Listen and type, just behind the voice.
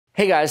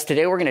Hey guys,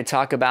 today we're going to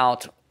talk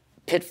about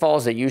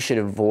pitfalls that you should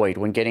avoid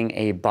when getting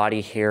a body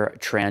hair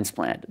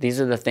transplant.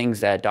 These are the things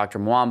that Dr.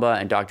 Mwamba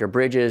and Dr.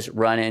 Bridges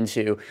run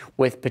into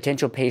with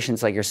potential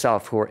patients like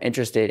yourself who are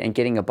interested in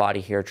getting a body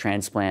hair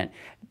transplant,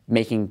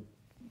 making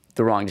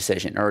the wrong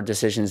decision or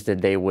decisions that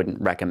they wouldn't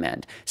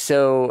recommend.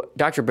 So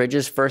Dr.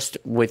 Bridges, first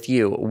with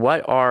you,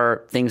 what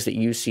are things that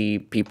you see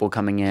people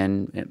coming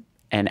in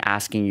and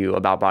asking you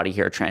about body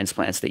hair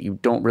transplants that you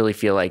don't really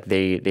feel like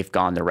they've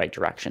gone the right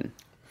direction?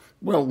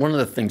 Well, one of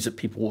the things that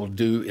people will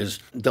do is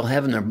they'll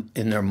have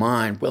in their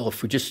mind, well,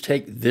 if we just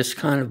take this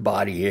kind of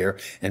body hair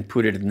and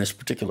put it in this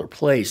particular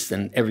place,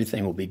 then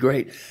everything will be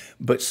great.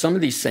 But some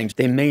of these things,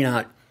 they may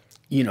not,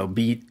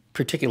 be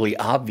particularly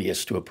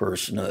obvious to a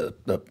person,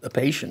 a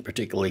patient,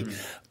 particularly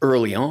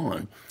early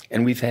on.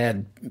 And we've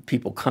had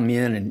people come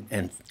in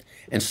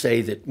and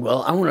say that,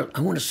 well, I want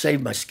to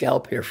save my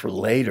scalp hair for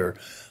later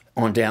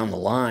on down the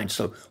line.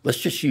 So let's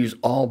just use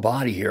all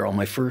body hair on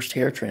my first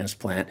hair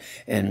transplant,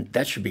 and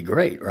that should be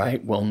great,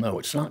 right? Well, no,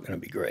 it's not going to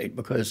be great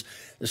because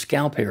the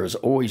scalp hair is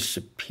always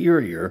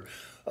superior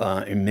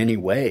in many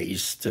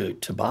ways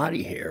to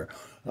body hair,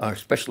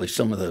 especially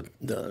some of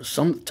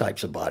some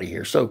types of body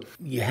hair. So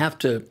you have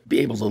to be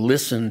able to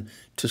listen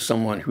to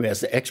someone who has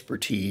the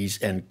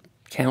expertise and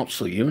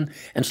counsel you.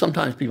 And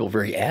sometimes people are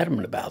very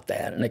adamant about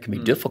that, and it can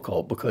be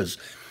difficult because,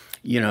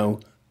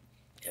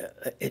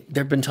 there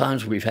have been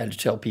times we've had to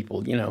tell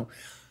people,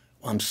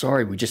 I'm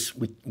sorry,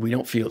 we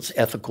don't feel it's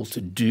ethical to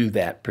do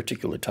that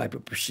particular type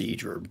of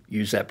procedure or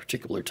use that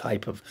particular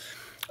type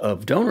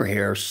of donor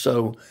hair.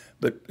 So,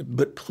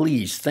 but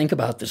please think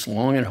about this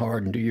long and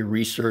hard and do your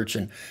research,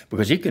 and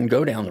because you can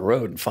go down the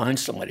road and find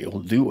somebody who will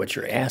do what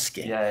you're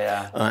asking.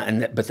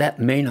 But that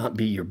may not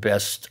be your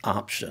best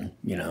option,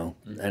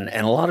 And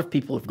a lot of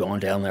people have gone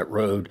down that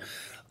road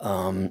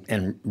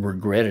and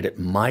regretted it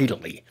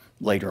mightily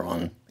later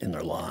on in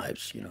their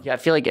lives, Yeah, I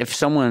feel like if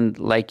someone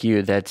like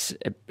you that's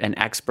an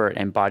expert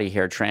in body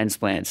hair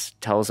transplants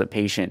tells a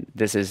patient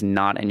this is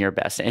not in your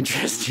best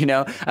interest,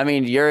 I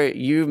mean,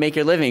 you make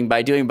your living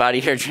by doing body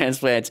hair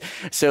transplants.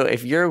 So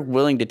if you're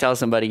willing to tell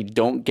somebody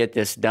don't get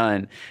this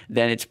done,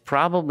 then it's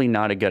probably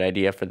not a good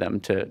idea for them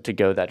to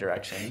go that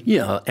direction.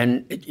 Yeah,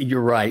 and you're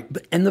right.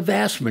 And the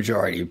vast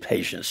majority of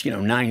patients,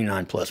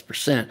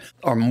 99+%,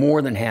 are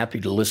more than happy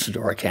to listen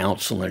to our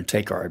counsel and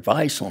take our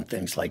advice on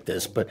things like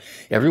this. But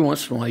every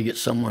once in a while you get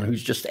someone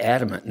who's just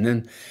adamant, and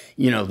then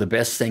the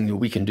best thing that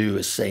we can do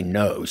is say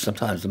no.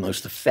 Sometimes the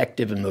most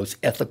effective and most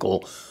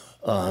ethical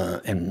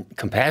and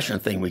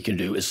compassionate thing we can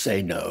do is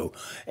say no,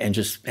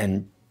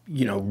 and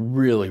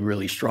really,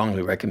 really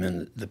strongly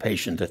recommend the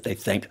patient that they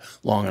think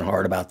long and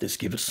hard about this.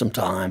 Give us some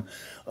time.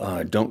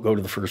 Don't go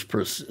to the first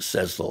person that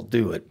says they'll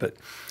do it. But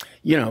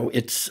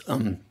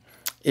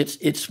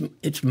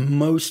it's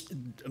most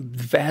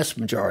vast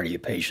majority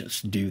of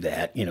patients do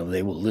that.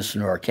 They will listen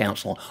to our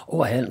counsel.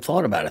 Oh, I hadn't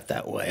thought about it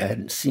that way. I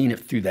hadn't seen it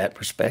through that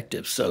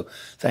perspective. So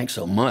thanks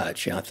so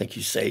much. I think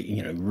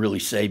you really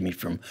saved me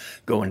from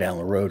going down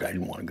the road I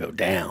didn't want to go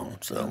down.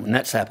 So, and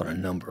that's happened a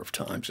number of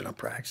times in our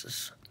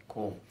practice.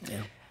 Cool.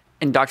 Yeah.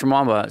 And Dr.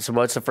 Mwamba, so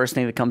what's the first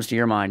thing that comes to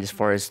your mind as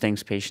far as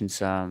things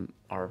patients are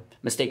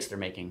mistakes they're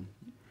making?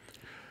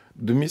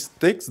 The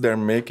mistakes they're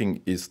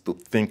making is to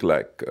think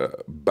like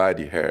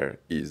body hair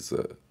is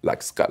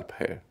like scalp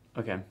hair.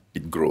 Okay.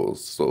 It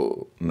grows.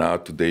 So now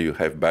today you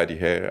have body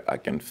hair, I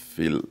can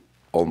fill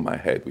all my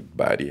head with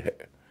body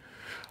hair.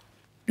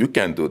 You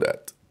can do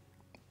that.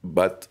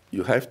 But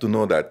you have to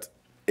know that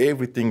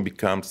everything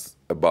becomes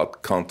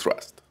about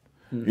contrast.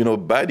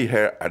 Body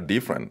hair are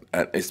different.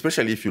 And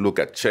especially if you look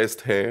at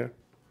chest hair,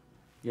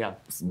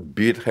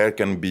 beard hair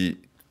can be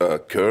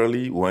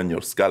curly when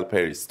your scalp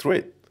hair is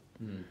straight.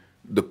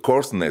 The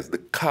coarseness, the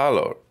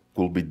color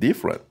could be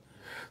different.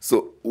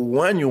 So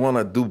when you want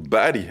to do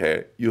body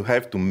hair, you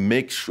have to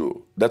make sure.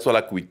 That's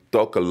why we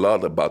talk a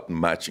lot about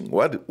matching.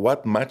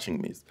 What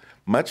matching means?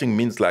 Matching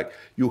means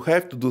you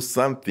have to do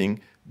something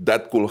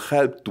that could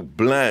help to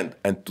blend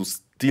and to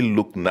still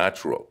look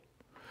natural.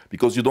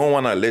 Because you don't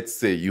want to, let's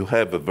say you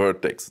have a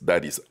vertex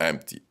that is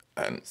empty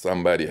and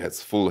somebody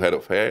has full head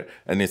of hair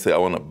and they say, I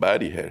want a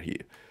body hair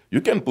here.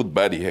 You can put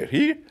body hair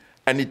here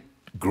and it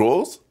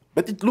grows,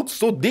 but it looks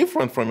so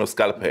different from your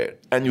scalp hair,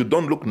 and you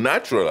don't look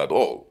natural at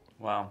all.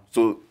 Wow.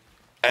 So,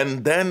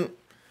 and then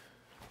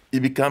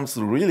it becomes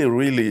really,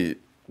 really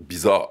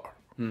bizarre.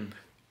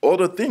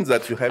 Other things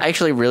that you have... I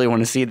actually really want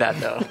to see that,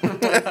 though.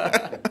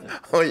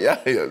 Oh, yeah,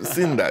 I've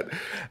seen that.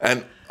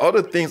 And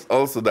other things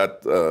also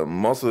that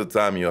most of the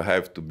time you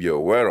have to be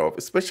aware of,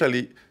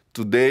 especially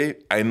today,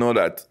 I know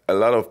that a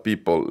lot of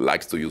people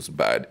like to use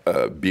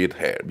beard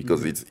hair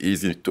because it's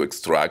easy to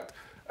extract,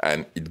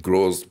 and it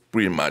grows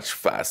pretty much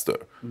faster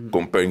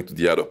comparing to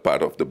the other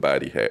part of the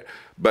body hair.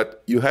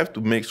 But you have to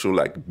make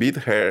sure beard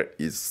hair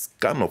is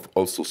kind of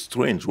also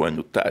strange when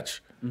you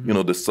touch.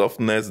 The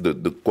softness,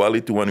 the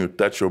quality when you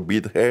touch your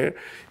beard hair,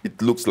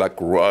 it looks like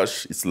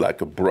rush, it's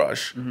like a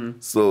brush.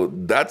 So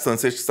that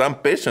sensation, some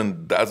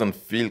patient doesn't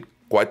feel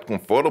quite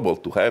comfortable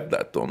to have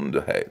that on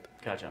the head.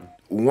 Gotcha.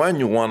 When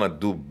you want to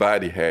do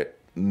body hair,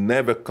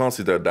 never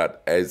consider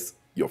that as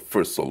your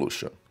first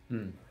solution.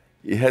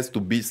 It has to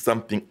be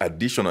something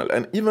additional.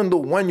 And even though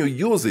when you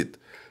use it,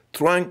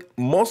 trying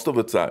most of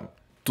the time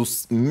to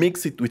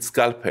mix it with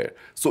scalp hair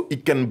so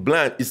it can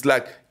blend. It's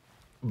like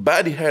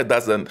body hair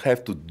doesn't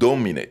have to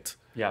dominate.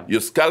 Yeah.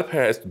 Your scalp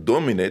hair has to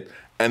dominate,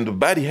 and the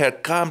body hair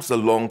comes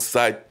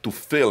alongside to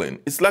fill in.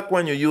 It's like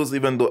when you use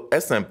even the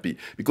SMP,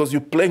 because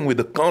you're playing with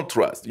the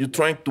contrast. You're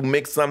trying to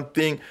make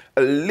something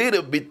a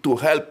little bit to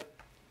help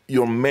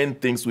your main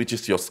things, which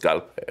is your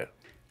scalp hair.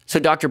 So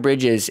Dr.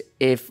 Bridges,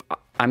 if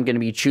I'm going to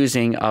be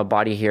choosing a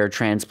body hair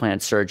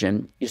transplant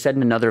surgeon, you said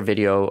in another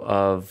video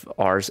of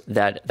ours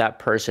that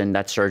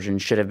that surgeon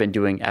should have been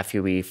doing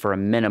FUE for a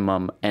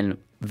minimum and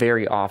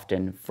very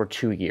often for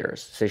 2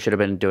 years. So they should have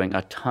been doing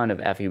a ton of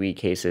FUE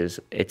cases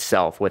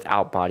itself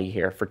without body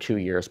hair for 2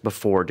 years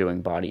before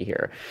doing body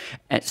hair.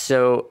 And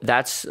so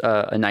that's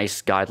a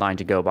nice guideline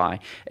to go by.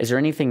 Is there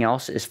anything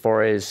else as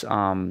far as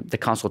the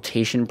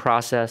consultation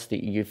process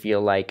that you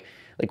feel like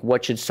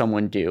what should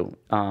someone do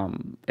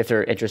if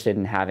they're interested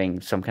in having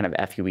some kind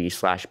of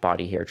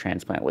FUE/body hair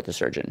transplant with a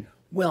surgeon?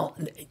 Well,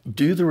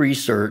 do the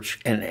research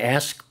and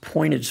ask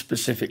pointed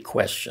specific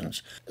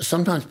questions.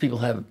 Sometimes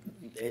people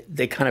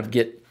they kind of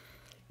get,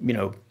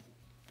 a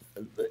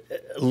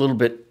little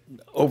bit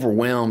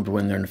overwhelmed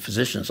when they're in a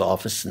physician's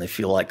office and they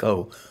feel like,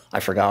 oh, I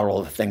forgot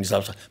all the things.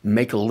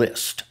 Make a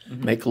list.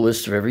 Make a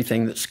list of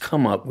everything that's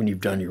come up when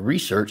you've done your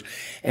research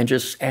and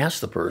just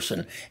ask the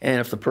person. And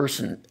if the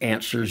person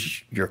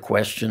answers your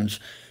questions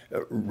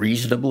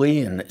reasonably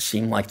and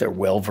seem like they're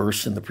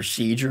well-versed in the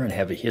procedure and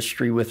have a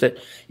history with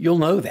it, you'll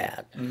know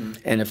that.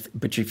 And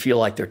but you feel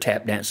like they're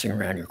tap dancing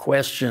around your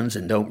questions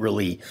and don't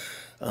really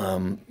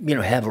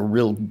have a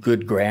real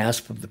good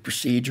grasp of the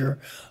procedure,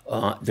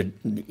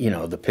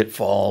 the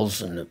pitfalls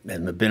and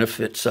the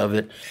benefits of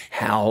it,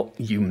 how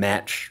you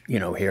match,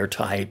 hair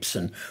types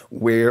and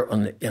where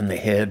in the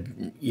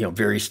head,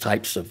 various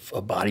types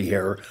of body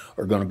hair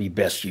are going to be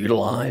best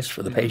utilized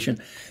for the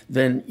patient,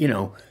 then,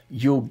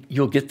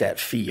 you'll get that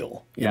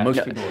feel.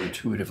 Most people are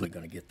intuitively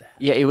going to get that.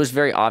 Yeah, it was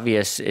very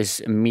obvious is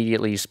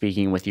immediately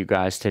speaking with you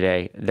guys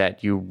today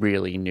that you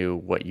really knew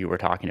what you were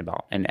talking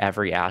about and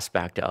every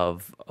aspect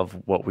of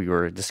what we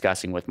were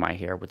discussing with my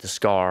hair, with the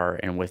scar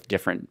and with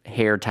different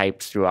hair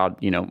types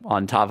throughout,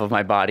 on top of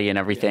my body and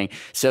everything. Yeah.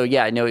 So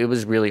yeah, no, it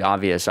was really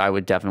obvious. I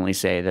would definitely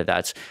say that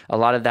that's a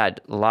lot of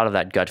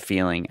that gut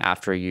feeling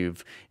after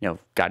you've,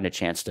 gotten a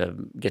chance to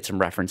get some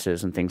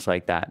references and things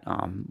like that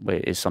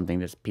is something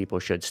that people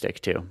should stick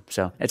to.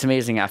 So it's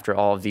amazing after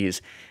all of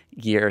these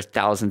years,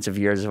 thousands of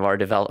years of our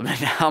development,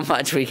 how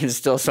much we can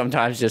still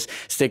sometimes just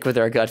stick with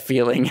our gut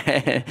feeling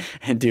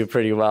and do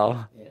pretty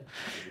well. Yeah,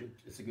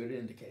 it's a good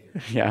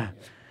indicator. Yeah.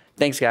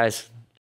 Thanks, guys.